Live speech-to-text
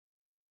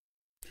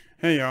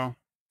Hey y'all,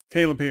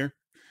 Caleb here.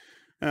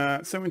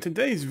 So in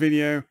today's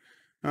video,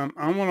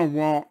 I want to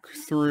walk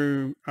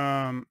through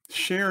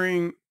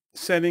sharing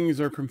settings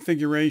or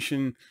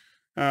configuration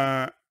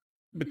uh,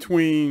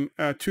 between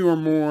two or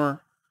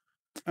more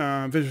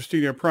Visual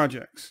Studio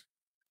projects.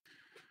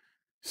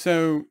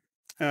 So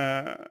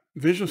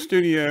Visual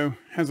Studio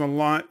has a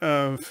lot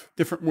of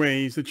different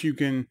ways that you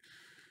can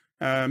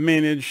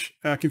manage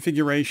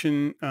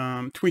configuration,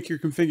 tweak your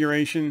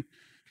configuration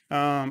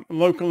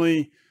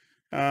locally.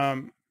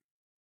 Um,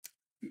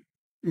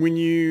 when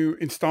you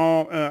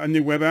install a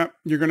new web app,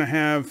 you're going to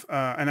have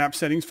an app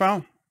settings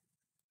file,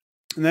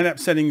 and that app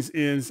settings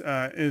is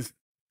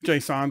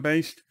JSON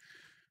based.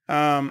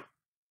 And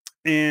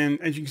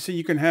as you can see,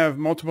 you can have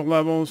multiple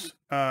levels.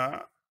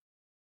 The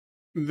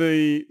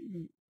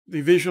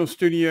Visual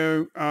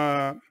Studio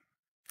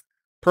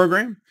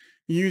program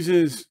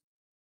uses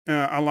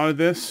a lot of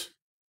this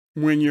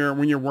when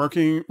you're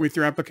working with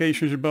your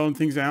applications or building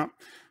things out.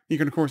 You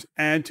can of course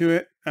add to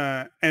it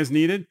as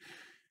needed.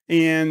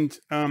 And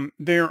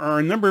there are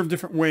a number of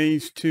different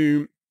ways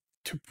to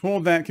pull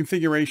that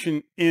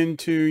configuration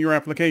into your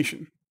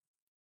application.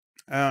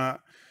 And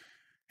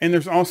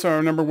there's also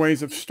a number of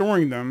ways of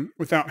storing them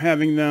without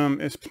having them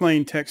as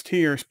plain text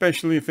here,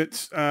 especially if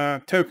it's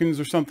tokens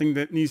or something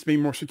that needs to be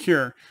more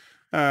secure.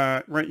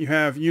 Right, you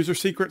have user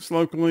secrets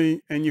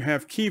locally, and you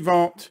have Key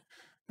Vault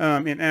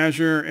in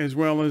Azure, as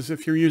well as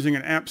if you're using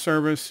an app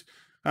service,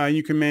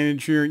 you can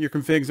manage your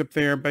configs up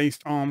there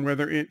based on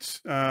whether it's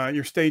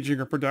your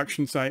staging or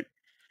production site.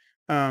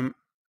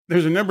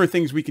 There's a number of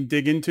things we can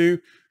dig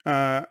into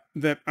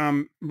that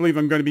I believe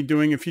I'm going to be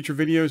doing in future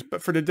videos.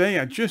 But for today,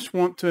 I just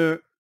want to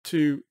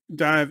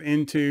dive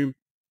into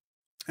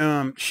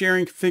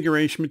sharing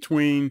configuration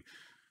between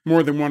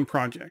more than one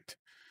project.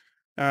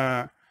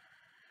 And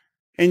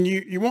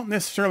you won't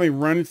necessarily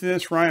run into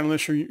this, right,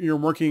 unless you're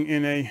working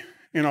in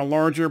a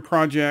larger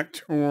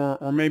project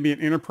or maybe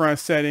an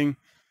enterprise setting.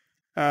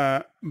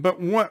 But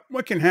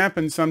what can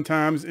happen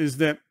sometimes is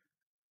that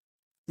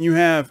you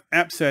have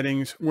app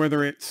settings,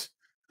 whether it's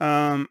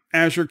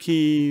Azure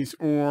keys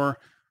or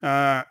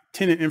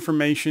tenant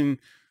information,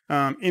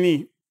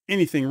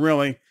 anything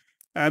really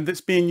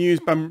that's being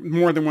used by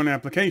more than one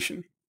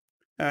application.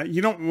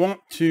 You don't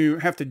want to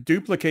have to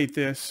duplicate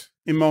this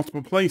in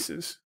multiple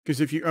places, because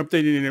if you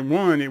updated it in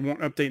one, it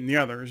won't update in the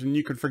others, and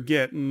you could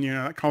forget, and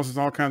that causes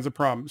all kinds of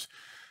problems.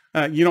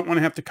 You don't want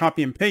to have to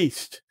copy and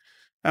paste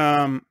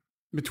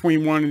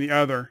between one and the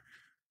other,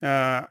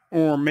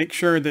 or make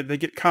sure that they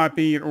get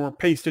copied or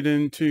pasted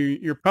into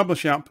your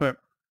publish output.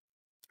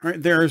 All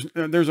right, there's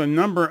a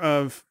number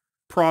of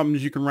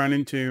problems you can run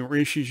into or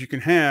issues you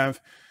can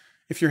have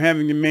if you're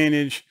having to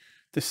manage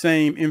the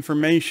same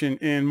information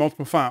in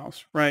multiple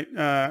files, right?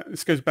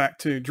 This goes back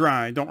to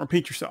dry, don't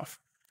repeat yourself.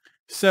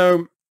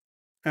 So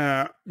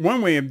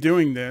one way of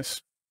doing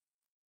this,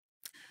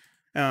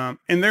 and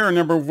there are a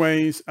number of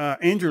ways.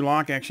 Andrew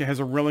Locke actually has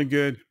a really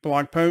good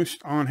blog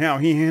post on how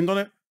he handled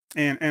it,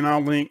 and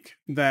I'll link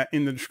that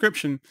in the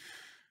description.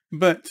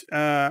 But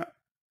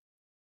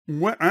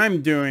what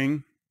I'm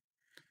doing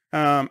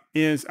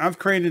is I've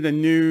created a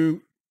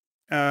new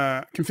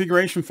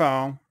configuration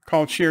file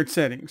called shared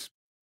settings.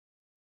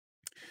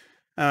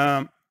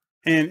 And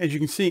as you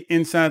can see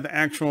inside the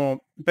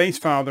actual base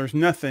file, there's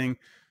nothing,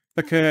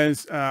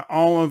 because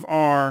all of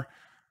our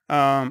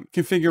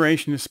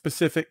configuration is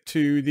specific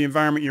to the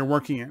environment you're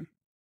working in.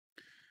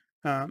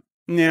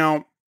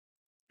 Now,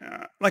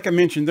 like I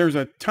mentioned, there's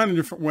a ton of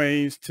different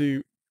ways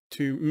to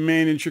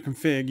manage your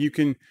config.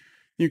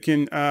 You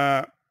can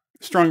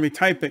strongly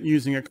type it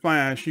using a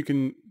class. You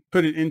can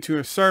put it into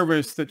a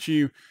service that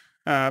you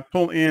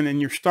pull in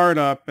your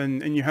startup,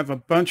 and you have a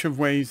bunch of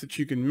ways that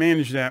you can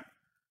manage that.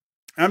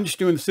 I'm just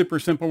doing the super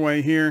simple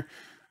way here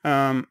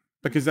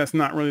because that's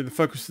not really the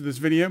focus of this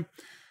video.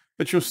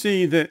 But you'll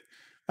see that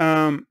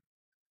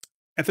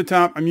at the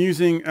top, I'm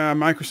using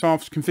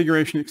Microsoft's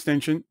configuration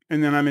extension,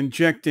 and then I'm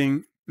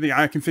injecting the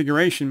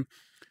iConfiguration,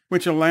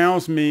 which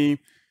allows me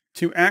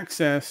to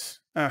access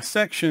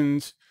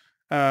sections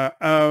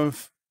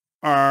of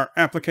our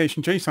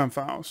application JSON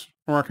files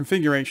or our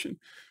configuration.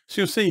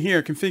 So you'll see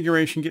here,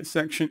 configuration get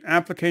section,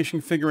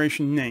 application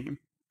configuration name,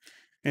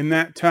 and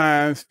that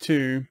ties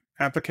to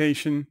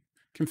application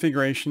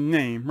configuration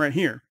name right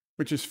here,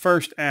 which is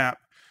first app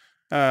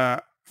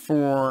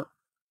for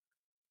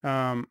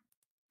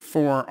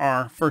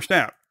our first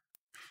app.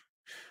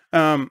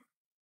 The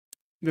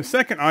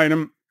second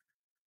item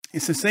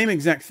is the same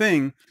exact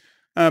thing,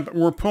 but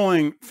we're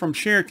pulling from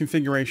shared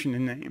configuration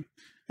and name.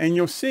 And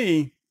you'll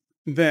see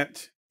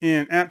that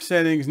in app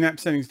settings and app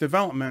settings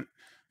development,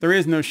 there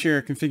is no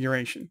shared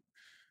configuration.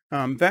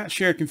 That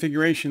shared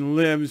configuration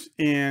lives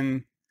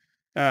in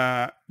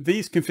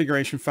these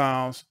configuration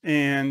files,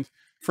 and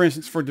for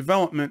instance, for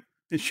development,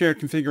 it's shared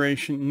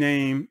configuration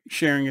name,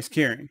 sharing is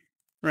caring,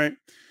 right?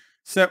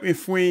 So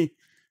if we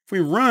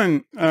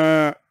run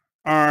our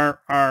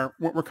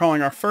what we're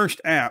calling our first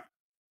app,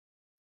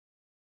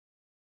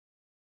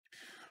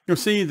 you'll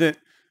see that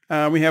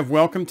we have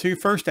welcome to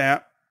first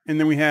app, and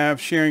then we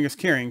have sharing is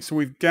caring. So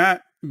we've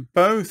got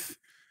both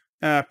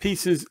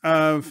pieces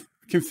of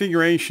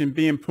configuration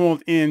being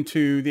pulled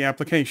into the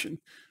application,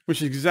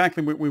 which is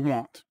exactly what we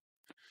want.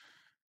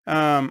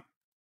 But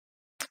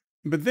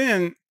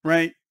then,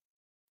 right,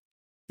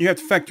 you have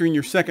to factor in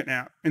your second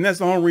app. And that's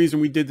the whole reason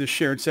we did this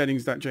shared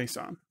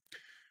settings.json.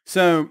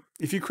 So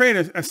if you create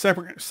a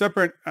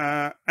separate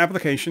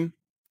application,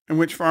 in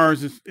which for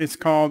ours it's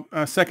called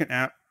a second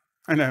app,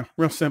 I know,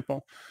 real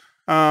simple.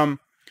 One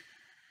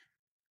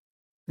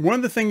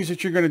of the things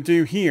that you're going to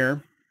do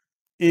here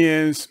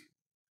is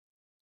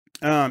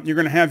you're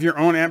going to have your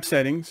own app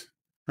settings,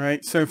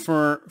 right? So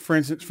for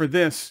instance, for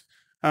this,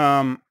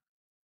 the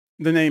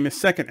name is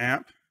second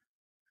app.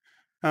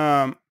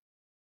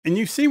 And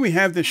you see we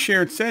have the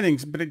shared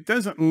settings, but it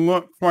doesn't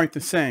look quite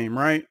the same,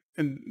 right?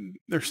 And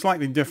they're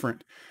slightly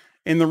different.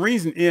 And the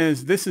reason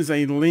is this is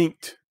a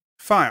linked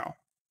file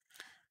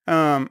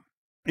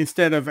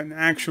instead of an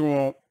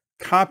actual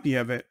copy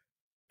of it,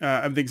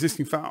 of the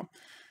existing file.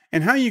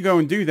 And how you go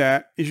and do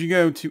that is you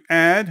go to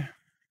add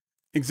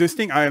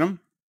existing item,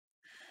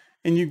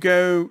 and you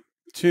go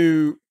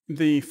to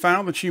the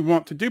file that you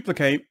want to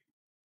duplicate.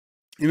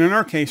 And in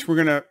our case, we're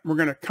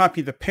gonna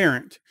copy the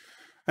parent.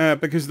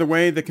 Because the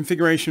way the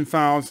configuration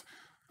files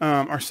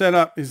are set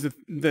up is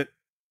that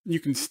you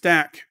can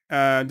stack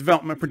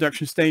development,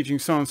 production, staging,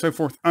 so on and so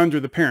forth under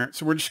the parent.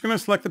 So we're just going to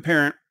select the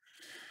parent.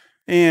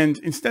 And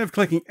instead of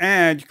clicking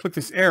add, you click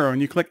this arrow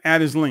and you click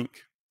add as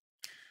link.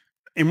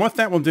 And what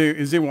that will do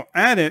is it will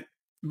add it,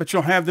 but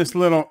you'll have this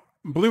little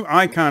blue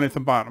icon at the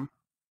bottom.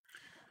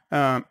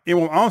 It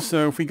will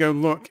also, if we go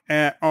look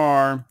at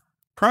our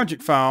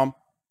project file,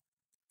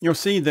 you'll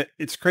see that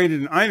it's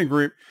created an item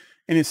group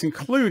and it's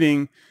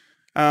including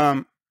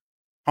all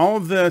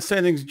of the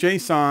settings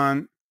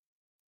JSON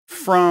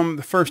from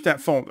the first app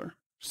folder.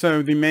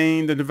 So the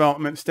main, the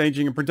development,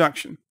 staging, and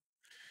production.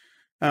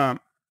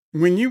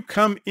 When you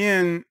come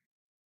in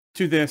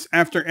to this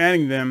after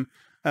adding them,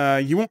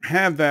 you won't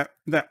have that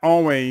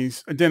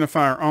always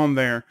identifier on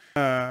there.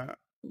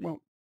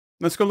 Well,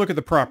 let's go look at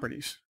the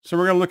properties. So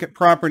we're going to look at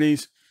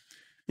properties,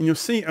 and you'll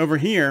see over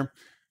here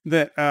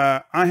that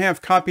I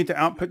have copy to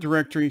output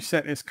directory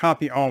set as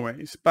copy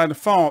always. By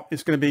default,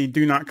 it's going to be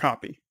do not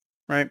copy.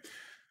 Right.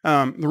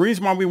 The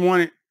reason why we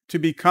want it to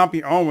be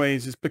copy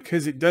always is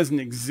because it doesn't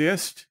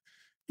exist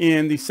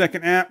in the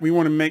second app. We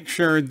want to make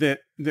sure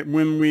that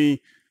when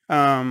we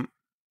build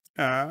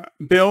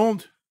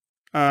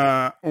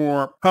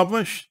or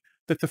publish,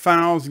 that the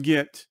files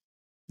get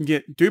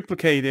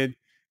duplicated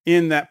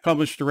in that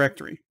published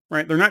directory.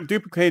 Right. They're not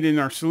duplicated in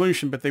our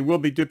solution, but they will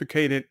be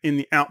duplicated in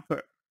the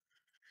output.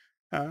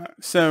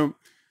 So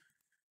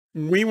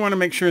we want to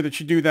make sure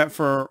that you do that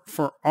for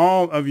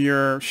all of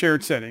your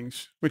shared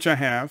settings, which I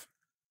have.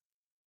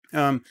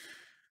 And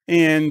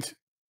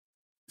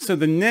so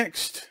the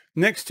next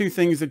two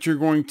things that you're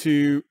going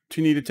to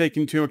need to take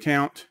into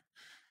account,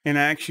 and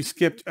I actually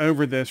skipped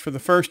over this for the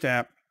first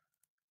app,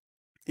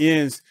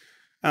 is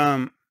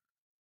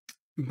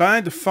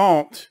by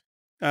default,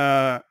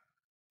 your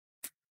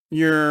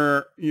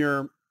C#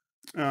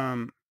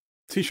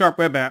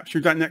 web apps,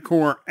 your .NET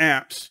Core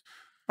apps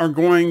are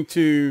going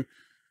to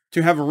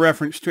have a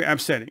reference to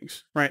app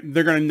settings, right?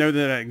 They're going to know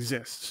that it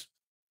exists,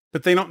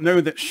 but they don't know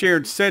that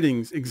shared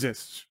settings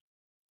exists.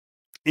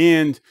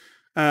 And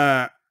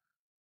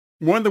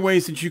one of the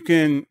ways that you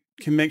can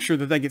make sure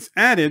that that gets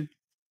added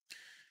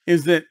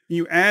is that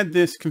you add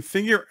this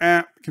configure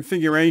app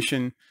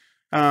configuration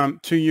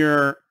to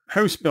your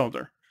host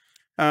builder.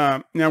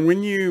 Now,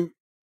 when you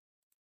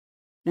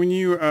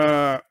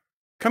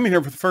come in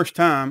here for the first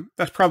time,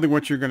 that's probably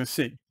what you're going to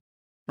see,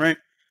 right?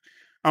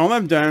 All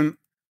I've done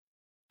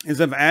is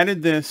I've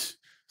added this,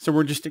 so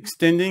we're just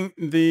extending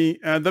the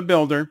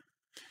builder.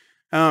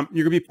 You're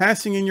going to be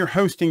passing in your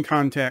hosting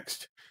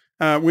context,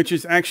 which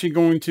is actually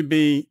going to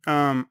be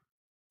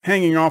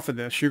hanging off of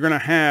this. You're going to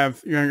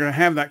have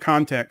that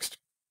context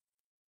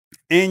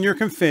and your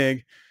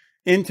config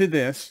into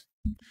this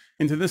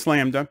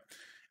Lambda,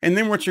 and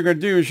then what you're going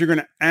to do is you're going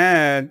to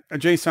add a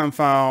JSON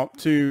file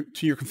to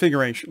your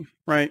configuration,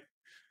 right?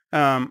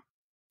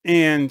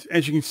 And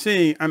as you can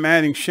see, I'm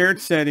adding shared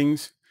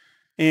settings.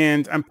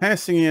 And I'm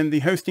passing in the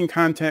hosting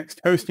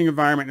context, hosting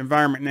environment,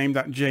 environment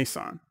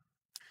name.json.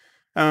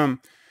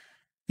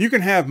 You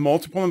can have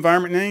multiple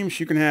environment names.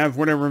 You can have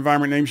whatever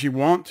environment names you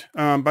want.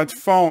 By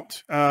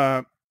default,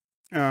 .NET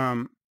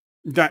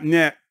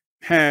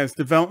has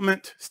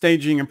development,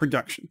 staging, and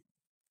production,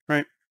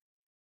 right?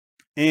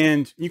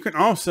 And you can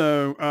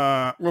also,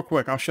 real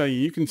quick, I'll show you.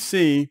 You can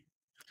see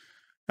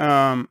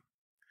where,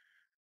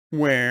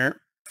 here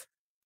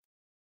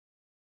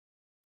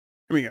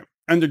we go.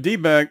 Under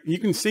debug, you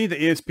can see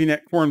the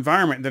ASP.NET Core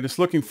environment that it's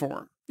looking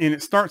for, and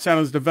it starts out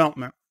as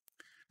development.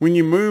 When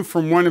you move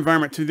from one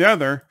environment to the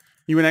other,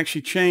 you would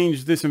actually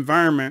change this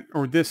environment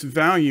or this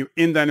value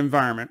in that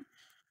environment.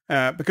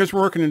 Because we're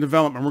working in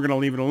development, we're going to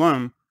leave it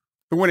alone.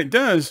 But what it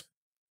does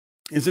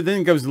is it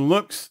then goes and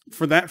looks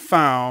for that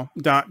file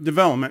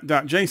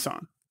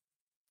 .development.json,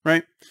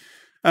 right?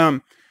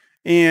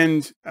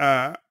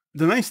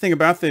 The nice thing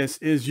about this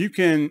is you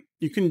can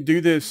do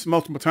this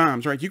multiple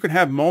times, right? You could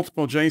have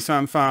multiple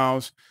JSON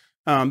files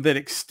that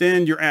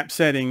extend your app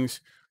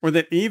settings, or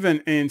that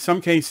even in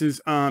some cases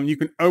you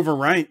can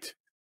overwrite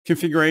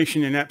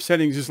configuration in app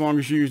settings as long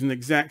as you're using the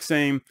exact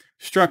same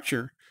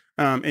structure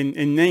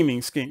and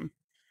naming scheme.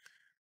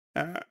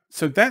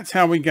 So that's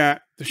how we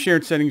got the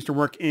shared settings to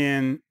work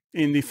in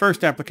the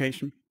first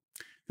application.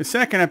 The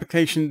second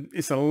application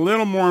is a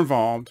little more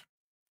involved,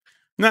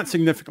 not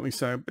significantly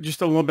so, but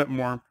just a little bit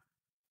more.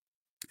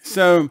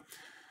 So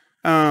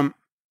one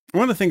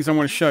of the things I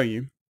want to show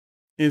you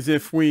is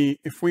if we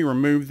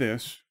remove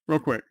this real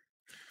quick,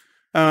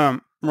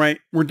 right?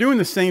 We're doing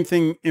the same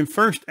thing in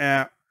first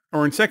app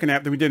or in second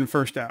app that we did in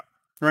first app,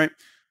 right?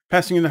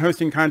 Passing in the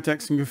hosting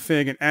context and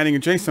config and adding a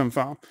JSON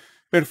file.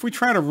 But if we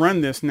try to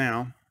run this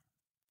now,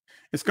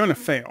 it's going to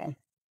fail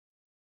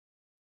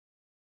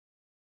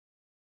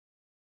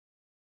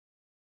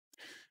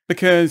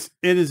because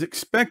it is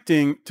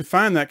expecting to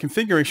find that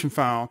configuration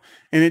file,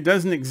 and it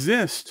doesn't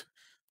exist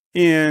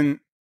in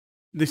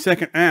the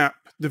second app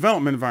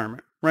development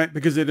environment, right?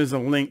 Because it is a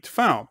linked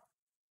file.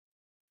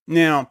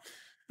 Now,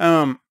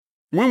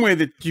 one way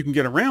that you can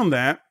get around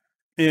that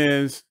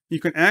is you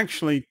can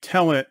actually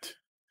tell it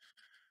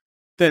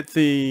that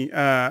the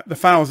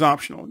file is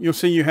optional. You'll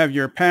see you have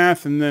your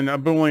path and then a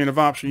Boolean of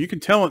optional. You can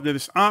tell it that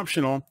it's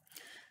optional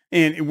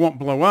and it won't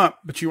blow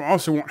up, but you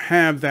also won't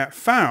have that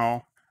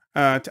file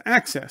to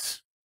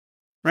access,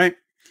 right?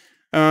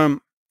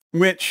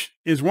 Which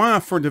is why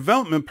for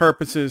development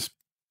purposes,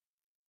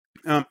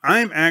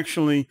 I'm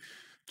actually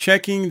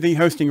checking the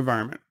hosting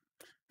environment.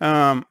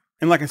 And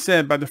like I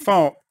said, by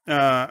default,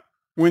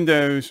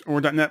 Windows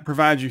or .NET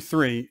provides you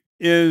three: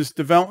 is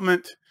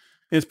development,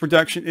 is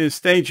production, is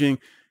staging.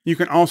 You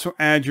can also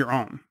add your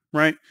own,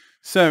 right?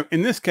 So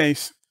in this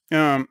case,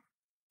 it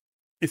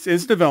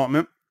is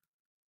development.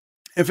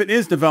 If it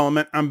is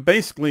development, I'm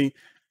basically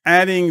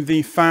adding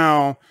the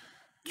file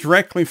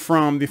directly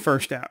from the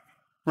first app,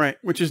 right?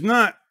 Which is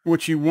not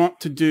what you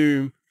want to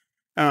do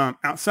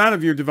outside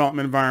of your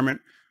development environment,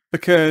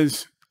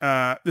 because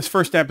this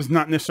first app is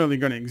not necessarily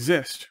going to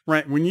exist,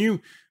 right? When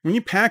you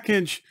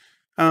package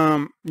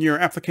your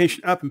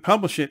application up and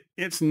publish it,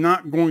 it's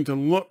not going to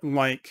look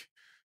like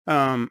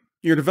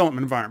your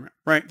development environment,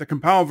 right? The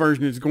compiled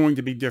version is going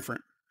to be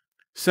different.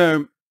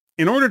 So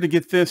in order to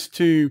get this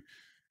to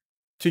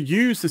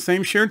use the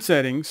same shared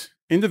settings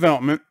in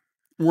development,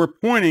 we're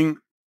pointing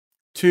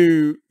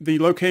to the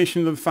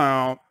location of the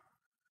file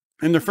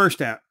in the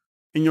first app.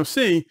 And you'll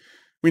see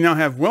we now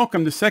have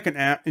welcome to second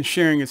app and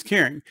sharing is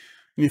caring.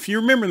 And if you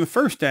remember in the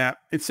first app,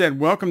 it said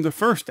welcome to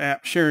first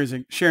app,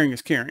 sharing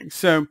is caring.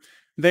 So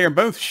they are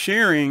both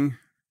sharing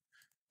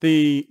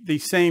the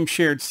same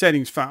shared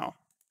settings file,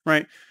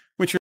 right?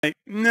 Which you're like,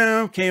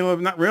 no,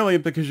 Caleb, not really,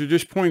 because you're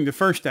just pointing to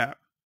first app.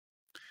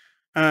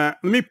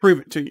 Let me prove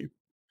it to you.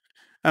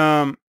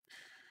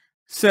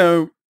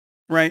 So,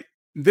 right,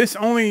 this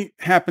only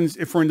happens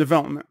if we're in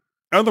development.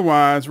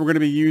 Otherwise, we're going to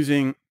be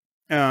using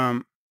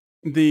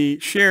the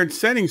shared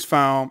settings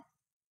file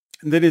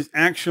that is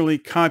actually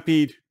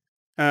copied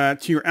to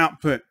your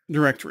output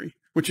directory,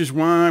 which is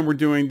why we're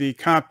doing the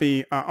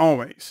copy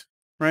always,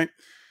 right?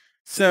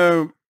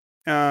 So,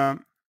 so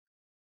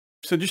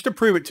just to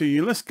prove it to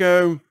you, let's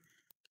go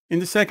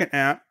into second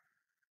app,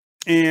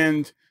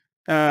 and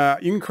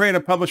you can create a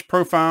published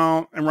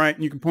profile, and right,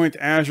 you can point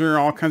to Azure,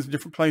 all kinds of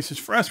different places.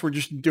 For us, we're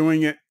just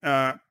doing it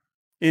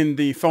in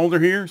the folder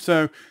here.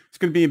 So it's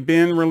going to be a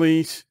bin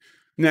release,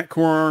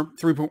 Netcore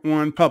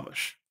 3.1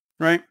 publish,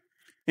 right?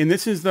 And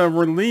this is the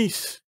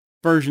release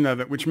version of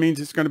it, which means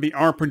it's going to be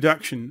our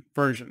production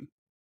version.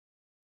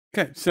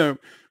 Okay, so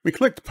we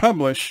clicked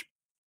publish,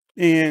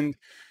 and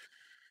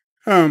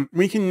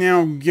we can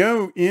now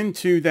go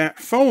into that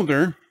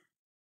folder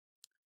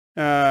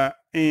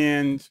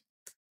and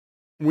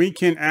we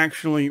can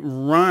actually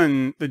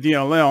run the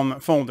DLL in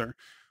that folder.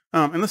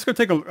 And let's go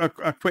take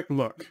a quick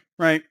look,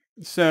 right?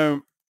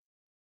 So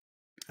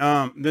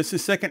this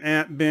is second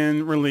app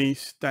bin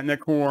release .NET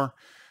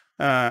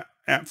app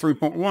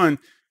 3.1.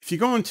 If you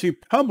go into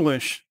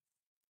publish,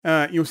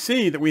 you'll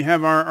see that we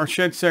have our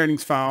shared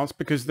settings files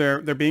because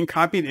they're being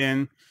copied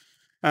in.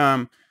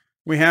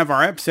 We have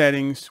our app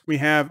settings, we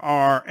have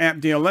our app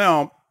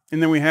DLL,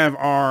 and then we have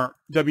our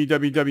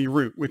www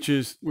root, which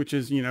is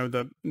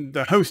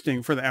the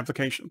hosting for the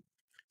application.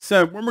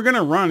 So what we're going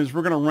to run is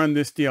we're going to run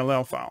this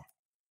DLL file.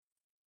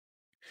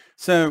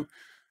 So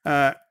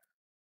to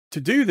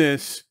do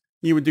this,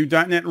 you would do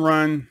 .NET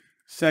run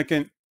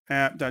second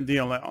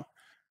app.dll.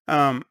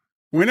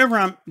 Whenever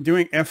I'm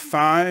doing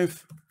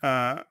F5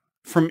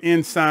 from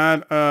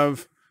inside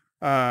of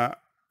the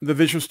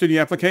Visual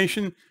Studio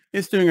application,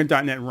 it's doing a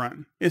 .NET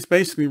run. It's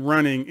basically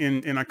running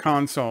in a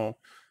console.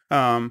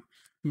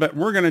 But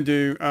we're going to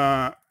do,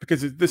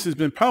 because this has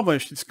been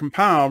published, it's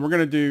compiled, we're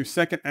going to do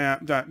second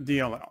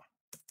app.dll.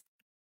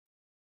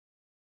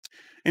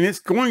 And it's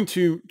going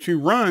to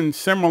run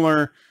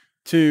similar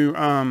to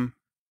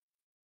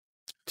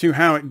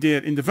how it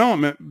did in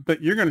development,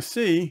 but you're going to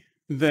see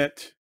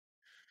that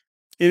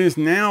it is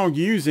now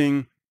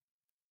using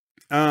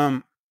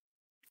the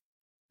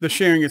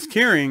sharing is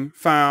caring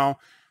file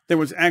that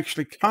was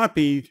actually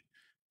copied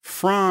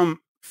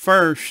from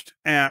first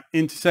app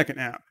into second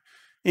app.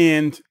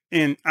 And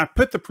I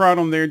put the prod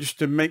on there just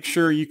to make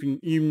sure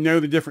you know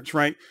the difference,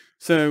 right?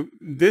 So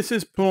this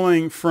is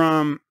pulling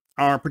from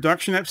our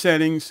production app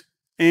settings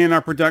and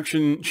our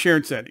production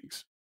shared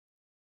settings.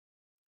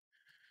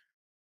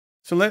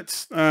 So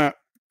let's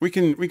we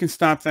can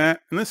stop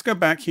that, and let's go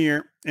back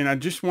here, and I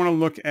just want to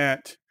look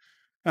at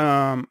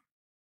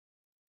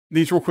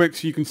these real quick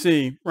so you can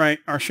see, right?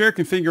 Our share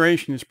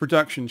configuration is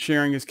production,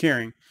 sharing is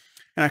caring.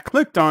 And I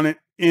clicked on it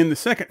in the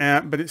second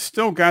app, but it's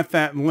still got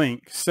that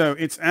link. So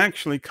it's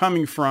actually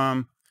coming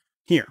from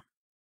here,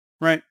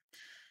 right?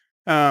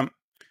 And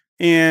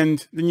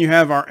then you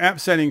have our app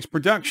settings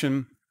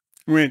production,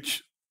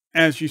 which,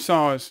 as you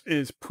saw,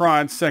 is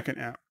prod second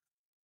app.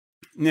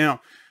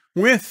 Now,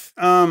 with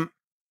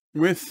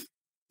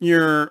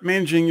your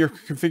managing your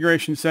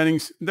configuration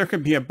settings, there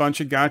could be a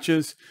bunch of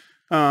gotchas.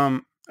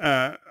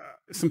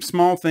 Some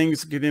small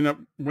things could end up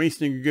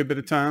wasting a good bit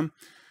of time.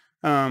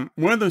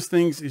 One of those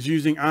things is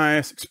using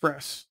IIS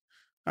Express.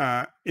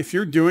 If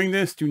you're doing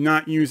this, do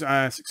not use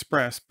IIS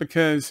Express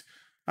because,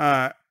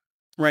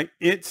 right,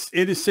 it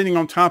is sitting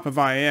on top of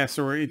IIS,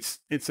 or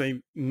it's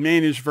a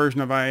managed version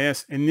of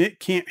IIS, and it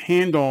can't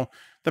handle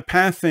the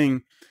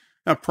pathing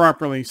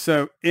properly.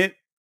 So it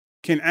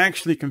can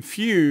actually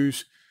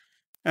confuse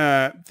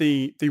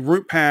the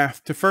root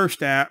path to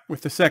first app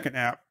with the second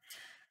app.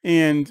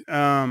 And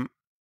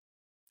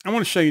I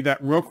want to show you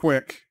that real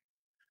quick,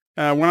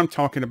 what I'm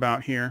talking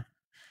about here.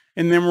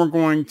 And then we're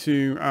going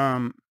to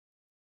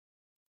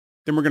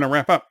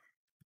wrap up.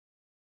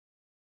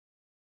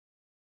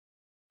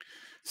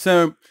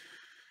 So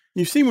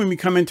you see, when we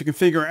come into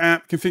configure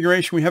app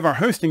configuration, we have our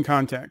hosting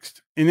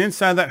context, and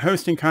inside that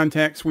hosting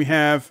context, we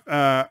have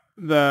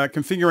the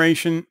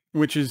configuration,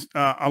 which is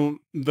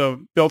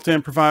the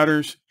built-in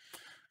providers.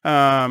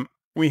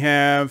 We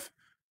have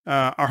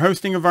our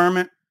hosting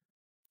environment,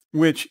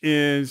 which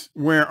is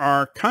where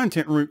our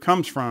content root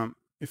comes from,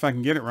 if I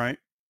can get it right.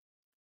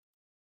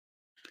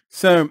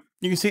 So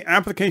you can see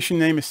application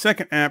name is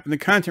second app, and the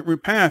content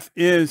root path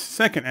is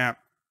second app.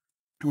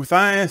 With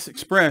IIS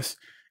Express,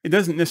 it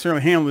doesn't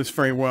necessarily handle this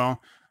very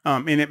well,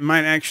 and it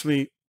might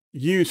actually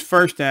use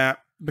first app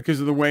because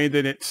of the way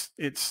that it's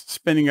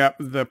spinning up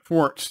the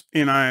ports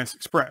in IIS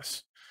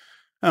Express.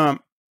 But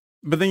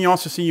then you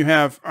also see you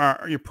have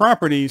your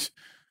properties,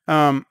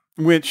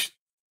 which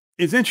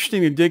is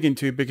interesting to dig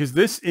into because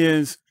this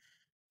is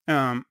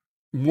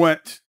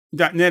what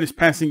 .NET is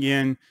passing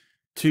in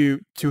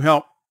to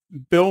help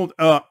build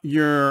up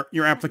your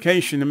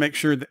application to make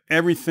sure that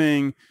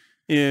everything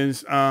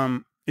is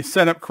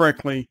set up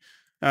correctly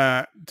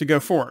to go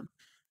forward.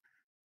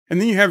 And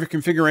then you have your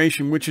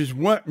configuration, which is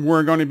what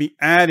we're going to be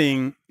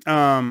adding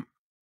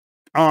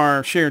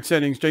our shared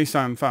settings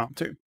JSON file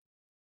to.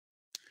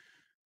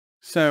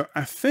 So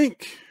I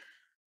think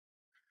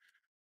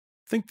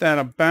that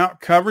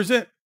about covers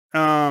it.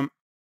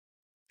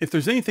 If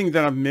there's anything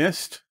that I've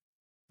missed,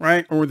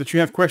 right, or that you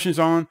have questions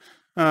on,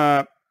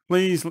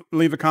 please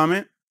leave a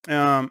comment,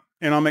 and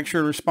I'll make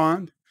sure to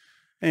respond.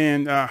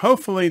 And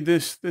hopefully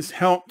this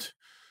helped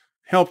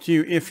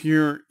you if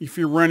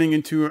you're running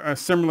into a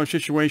similar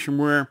situation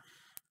where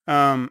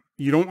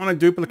you don't want to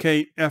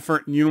duplicate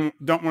effort and you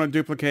don't want to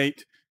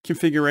duplicate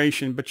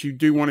configuration, but you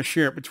do want to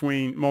share it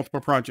between multiple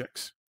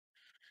projects.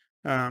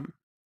 I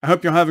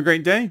hope you'll have a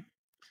great day,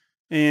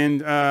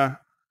 and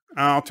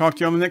I'll talk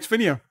to you on the next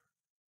video.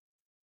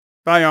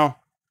 Bye, y'all.